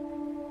 billion.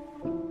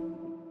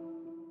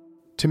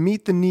 To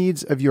meet the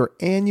needs of your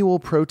annual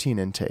protein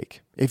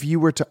intake, if you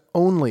were to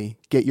only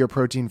get your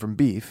protein from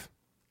beef,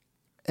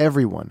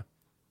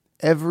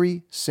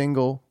 every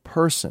single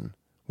person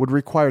would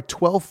require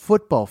 12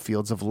 football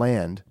fields of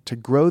land to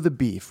grow the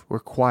beef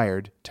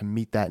required to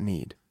meet that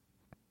need.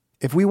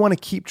 If we want to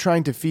keep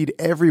trying to feed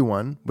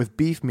everyone with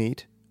beef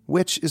meat,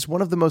 which is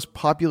one of the most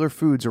popular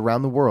foods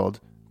around the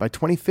world, by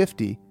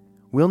 2050,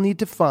 we'll need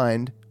to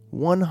find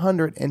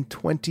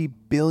 120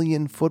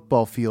 billion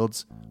football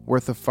fields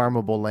worth of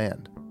farmable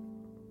land.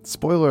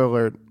 Spoiler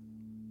alert,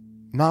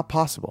 not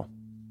possible.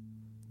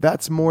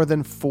 That's more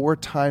than 4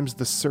 times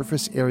the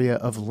surface area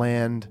of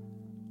land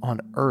on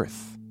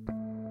Earth.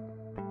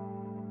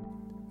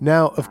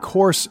 Now, of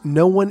course,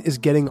 no one is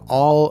getting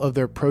all of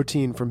their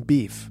protein from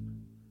beef.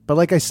 But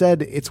like I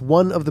said, it's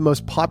one of the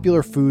most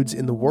popular foods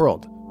in the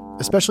world,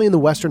 especially in the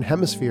Western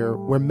Hemisphere,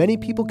 where many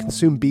people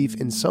consume beef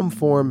in some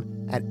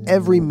form at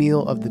every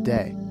meal of the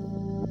day.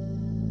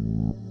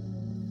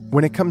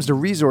 When it comes to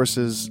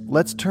resources,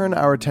 let's turn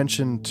our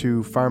attention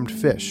to farmed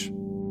fish.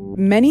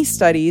 Many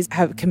studies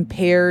have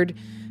compared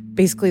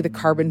basically the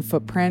carbon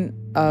footprint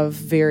of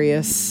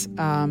various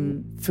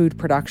food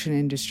production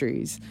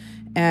industries.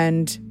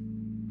 And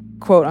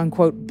quote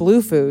unquote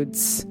blue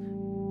foods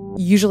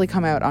usually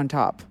come out on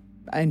top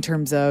in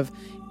terms of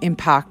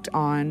impact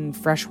on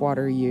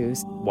freshwater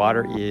use.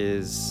 Water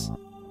is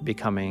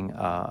becoming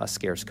a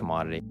scarce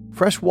commodity.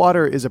 Fresh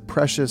water is a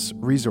precious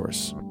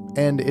resource,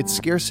 and its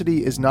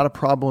scarcity is not a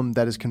problem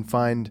that is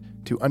confined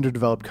to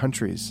underdeveloped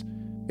countries.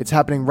 It's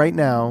happening right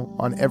now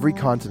on every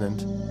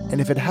continent, and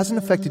if it hasn't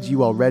affected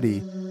you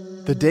already,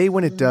 the day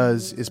when it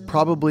does is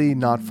probably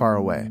not far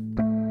away.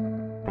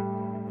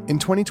 In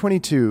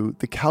 2022,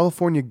 the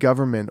California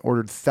government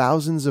ordered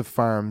thousands of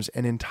farms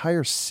and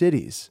entire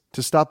cities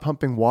to stop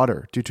pumping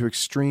water due to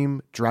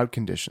extreme drought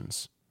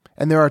conditions.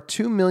 And there are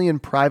 2 million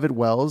private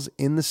wells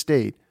in the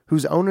state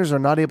whose owners are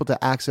not able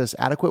to access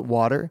adequate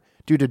water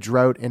due to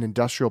drought and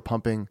industrial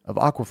pumping of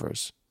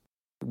aquifers.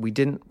 We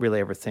didn't really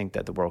ever think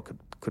that the world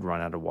could run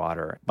out of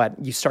water.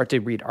 But you start to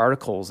read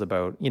articles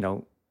about,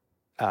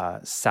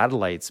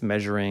 satellites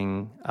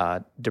measuring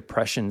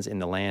depressions in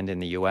the land in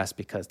the U.S.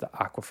 because the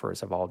aquifers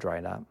have all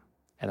dried up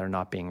and they're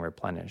not being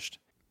replenished.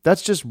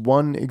 That's just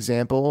one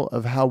example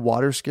of how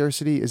water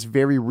scarcity is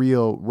very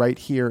real right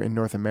here in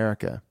North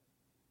America.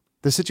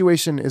 The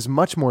situation is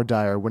much more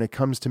dire when it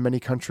comes to many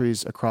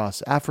countries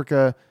across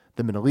Africa,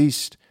 the Middle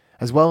East,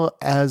 as well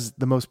as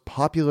the most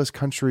populous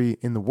country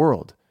in the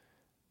world,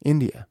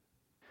 India.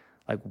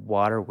 Like,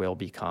 water will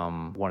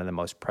become one of the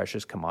most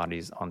precious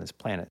commodities on this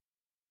planet.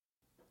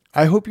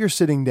 I hope you're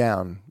sitting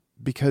down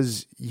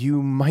because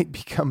you might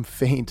become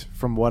faint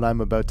from what I'm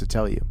about to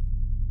tell you.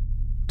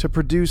 To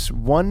produce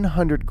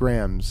 100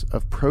 grams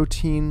of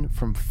protein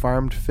from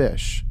farmed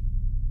fish,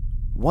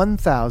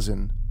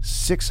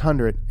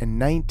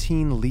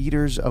 1,619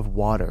 liters of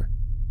water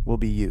will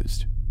be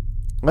used.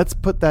 Let's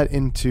put that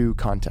into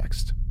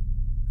context.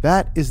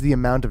 That is the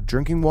amount of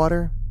drinking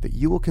water that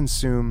you will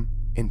consume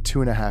in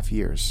 2.5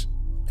 years.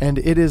 And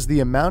it is the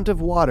amount of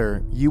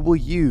water you will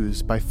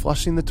use by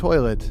flushing the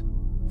toilet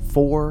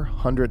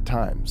 400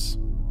 times.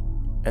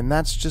 And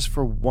that's just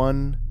for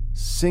one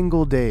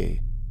single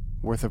day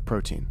worth of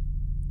protein.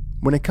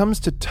 When it comes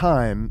to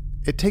time,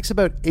 it takes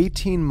about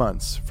 18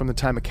 months from the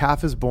time a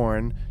calf is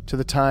born to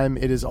the time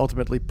it is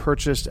ultimately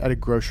purchased at a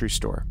grocery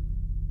store,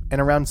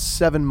 and around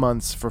 7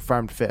 months for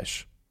farmed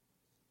fish.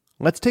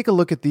 Let's take a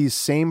look at these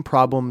same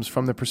problems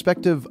from the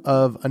perspective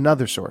of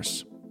another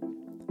source.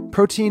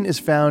 Protein is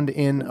found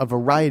in a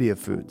variety of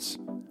foods,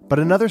 but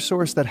another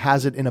source that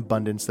has it in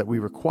abundance that we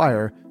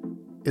require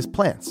is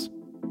plants.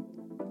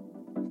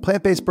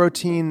 Plant-based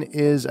protein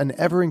is an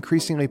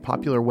ever-increasingly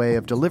popular way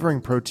of delivering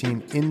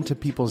protein into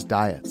people's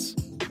diets.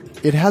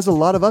 It has a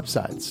lot of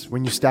upsides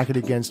when you stack it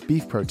against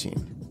beef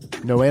protein.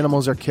 No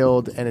animals are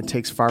killed, and it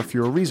takes far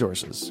fewer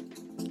resources.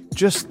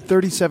 Just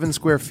 37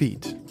 square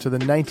feet to the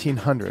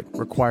 1,900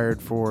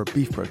 required for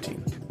beef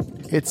protein.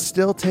 It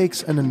still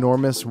takes an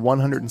enormous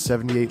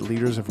 178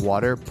 liters of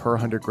water per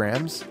 100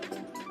 grams,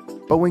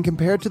 but when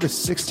compared to the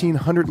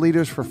 1,600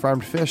 liters for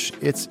farmed fish,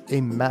 it's a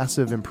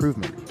massive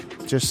improvement.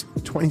 Just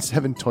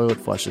 27 toilet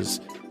flushes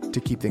to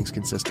keep things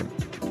consistent.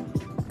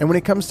 And when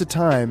it comes to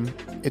time,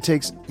 it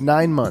takes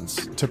 9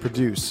 months to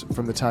produce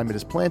from the time it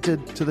is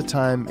planted to the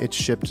time it's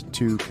shipped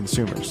to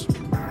consumers.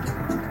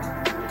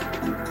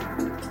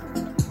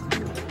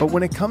 But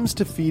when it comes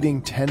to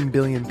feeding 10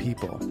 billion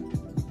people,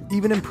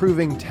 even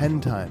improving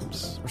 10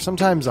 times, or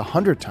sometimes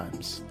 100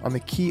 times, on the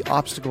key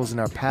obstacles in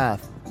our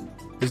path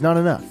is not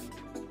enough.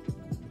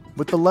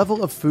 With the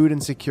level of food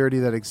insecurity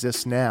that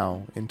exists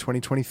now in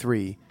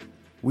 2023,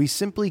 we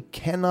simply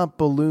cannot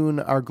balloon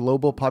our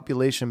global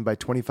population by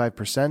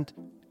 25%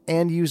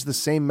 and use the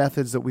same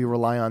methods that we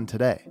rely on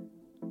today.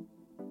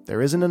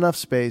 There isn't enough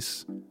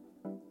space,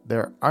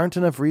 there aren't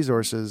enough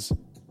resources,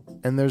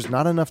 and there's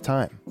not enough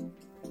time.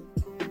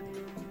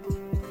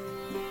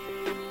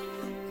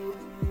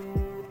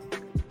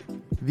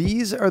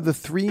 These are the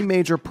three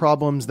major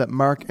problems that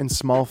Mark and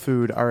Small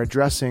Food are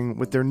addressing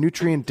with their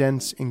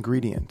nutrient-dense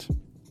ingredient.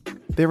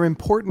 They're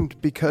important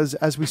because,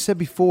 as we said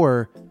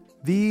before,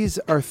 these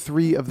are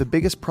three of the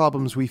biggest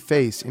problems we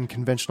face in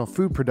conventional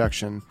food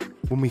production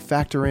when we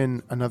factor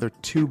in another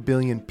 2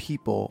 billion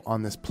people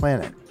on this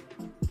planet.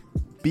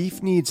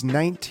 Beef needs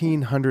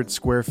 1,900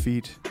 square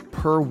feet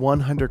per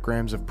 100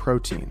 grams of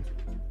protein,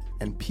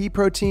 and pea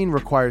protein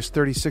requires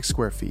 36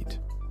 square feet.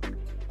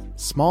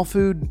 Small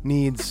food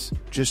needs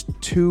just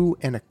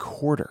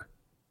 2.25.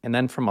 And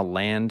then from a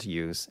land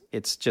use,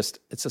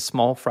 it's a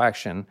small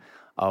fraction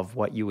of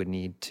what you would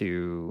need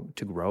to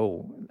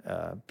grow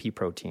pea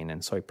protein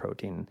and soy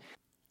protein.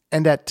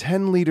 And at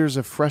 10 liters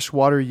of fresh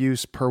water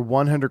use per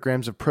 100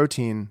 grams of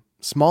protein,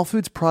 Small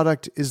Food's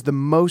product is the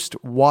most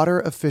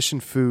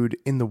water-efficient food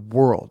in the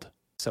world.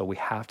 So we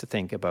have to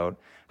think about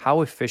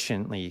how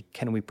efficiently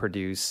can we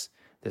produce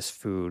this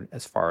food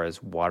as far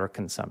as water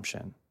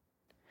consumption.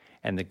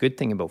 And the good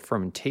thing about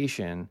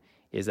fermentation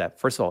is that,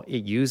 first of all,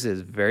 it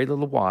uses very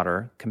little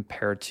water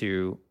compared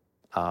to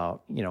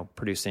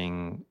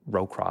producing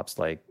row crops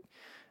like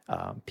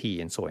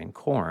pea and soy and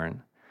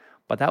corn.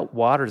 But that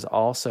water is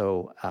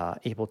also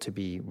able to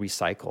be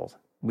recycled.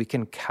 We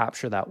can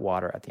capture that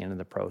water at the end of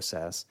the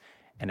process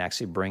and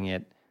actually bring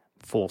it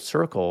full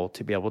circle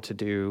to be able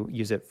to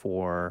use it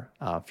for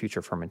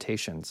future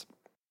fermentations.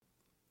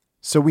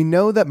 So we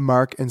know that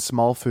Mark and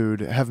Small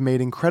Food have made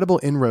incredible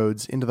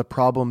inroads into the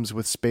problems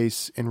with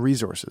space and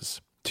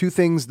resources, two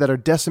things that are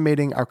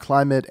decimating our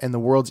climate and the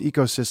world's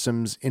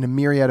ecosystems in a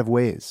myriad of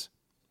ways.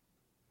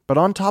 But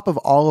on top of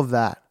all of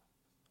that,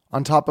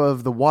 on top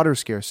of the water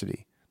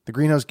scarcity, the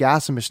greenhouse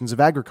gas emissions of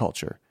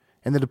agriculture,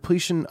 and the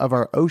depletion of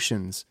our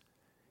oceans,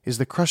 is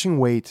the crushing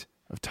weight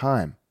of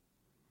time.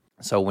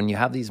 So when you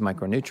have these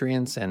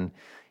micronutrients and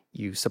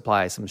you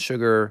supply some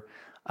sugar,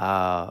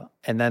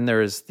 and then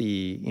there's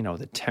the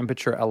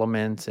temperature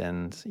element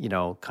and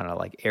kind of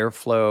like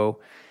airflow,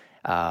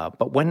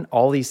 but when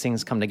all these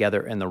things come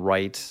together in the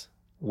right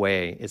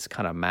way, it's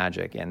kind of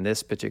magic. And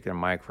this particular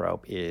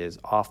microbe is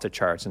off the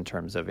charts in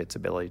terms of its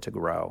ability to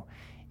grow.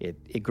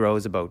 It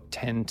grows about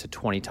 10 to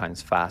 20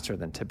 times faster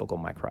than typical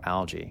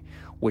microalgae,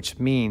 which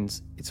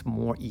means it's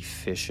more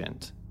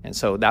efficient. And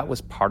so that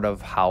was part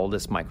of how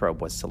this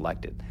microbe was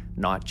selected,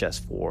 not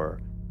just for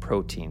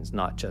proteins,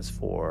 not just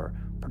for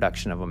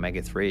production of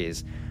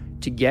omega-3s,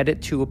 to get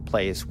it to a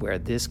place where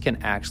this can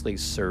actually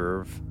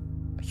serve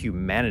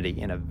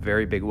humanity in a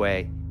very big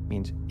way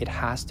means it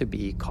has to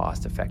be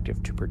cost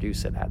effective to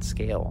produce it at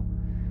scale.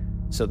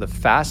 So the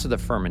faster the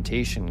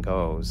fermentation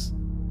goes,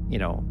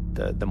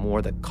 the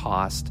more the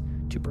cost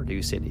to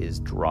produce it is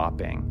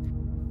dropping.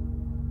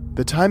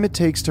 The time it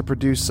takes to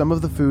produce some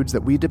of the foods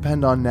that we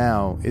depend on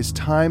now is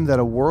time that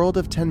a world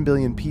of 10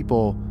 billion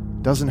people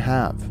doesn't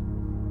have.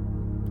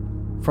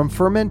 From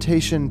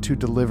fermentation to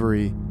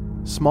delivery,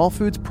 Small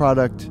Food's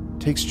product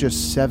takes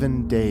just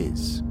 7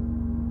 days.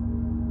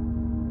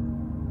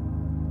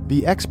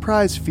 The X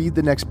Prize Feed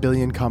the Next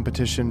Billion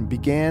competition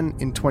began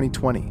in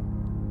 2020,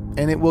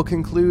 and it will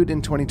conclude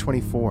in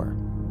 2024.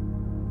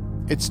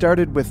 It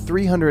started with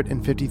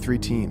 353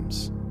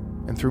 teams,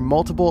 and through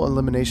multiple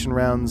elimination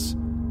rounds,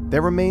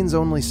 there remains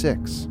only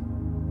 6.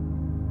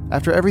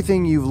 After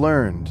everything you've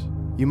learned,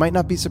 you might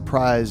not be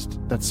surprised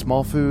that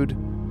Small Food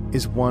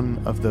is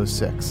one of those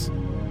 6.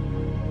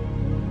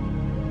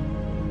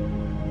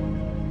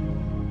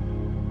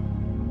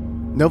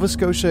 Nova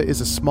Scotia is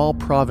a small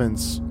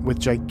province with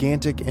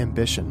gigantic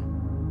ambition.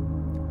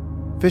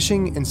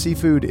 Fishing and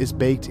seafood is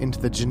baked into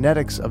the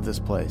genetics of this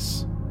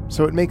place,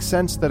 so it makes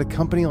sense that a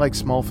company like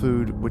Small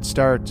Food would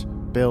start,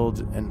 build,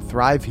 and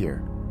thrive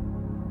here.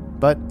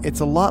 But it's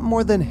a lot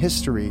more than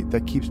history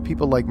that keeps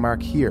people like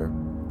Mark here,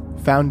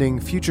 founding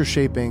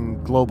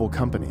future-shaping global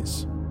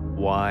companies.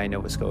 Why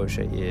Nova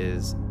Scotia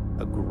is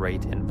a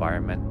great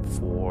environment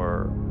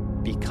for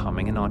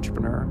becoming an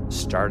entrepreneur,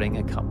 starting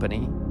a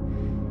company.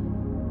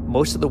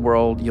 Most of the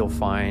world you'll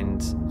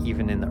find,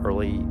 even in the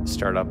early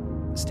startup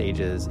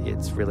stages,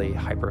 it's really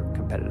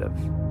hyper-competitive.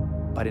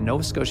 But in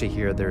Nova Scotia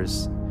here,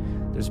 there's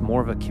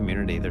more of a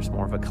community, there's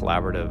more of a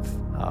collaborative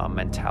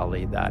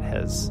mentality that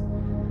has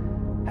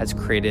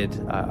created,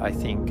 I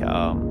think,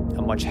 a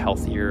much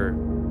healthier,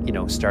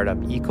 startup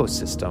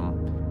ecosystem.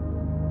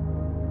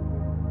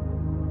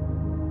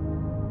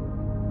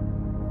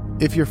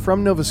 If you're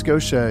from Nova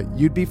Scotia,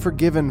 you'd be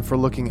forgiven for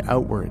looking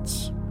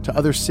outwards, to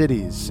other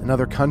cities and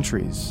other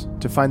countries,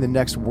 to find the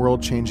next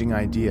world-changing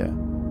idea.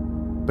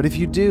 But if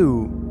you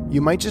do,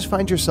 you might just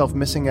find yourself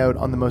missing out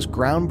on the most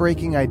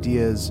groundbreaking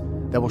ideas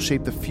that will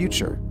shape the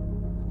future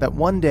that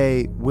one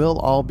day we'll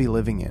all be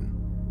living in.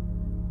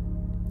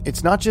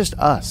 It's not just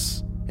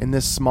us in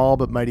this small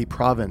but mighty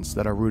province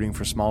that are rooting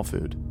for Small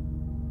Food.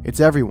 It's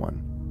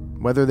everyone,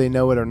 whether they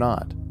know it or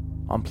not,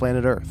 on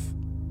planet Earth,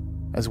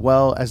 as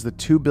well as the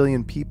 2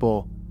 billion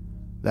people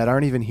that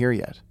aren't even here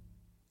yet.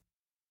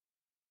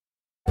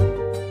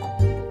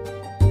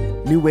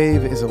 New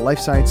Wave is a Life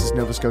Sciences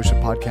Nova Scotia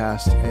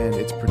podcast, and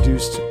it's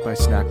produced by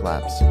Snack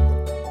Labs.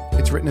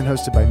 It's written and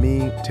hosted by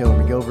me,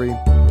 Taylor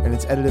McGilvery, and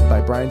it's edited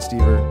by Brian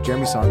Stever,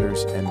 Jeremy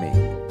Saunders, and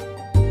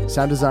me.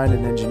 Sound design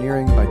and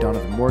engineering by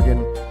Donovan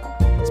Morgan.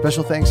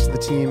 Special thanks to the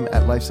team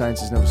at Life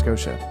Sciences Nova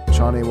Scotia,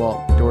 Sean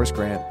Awalt, Doris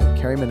Grant,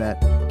 Carrie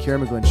Manette,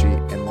 Kira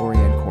McGlinchey, and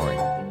Lorianne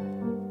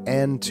Coring.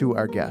 And to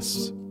our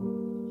guests,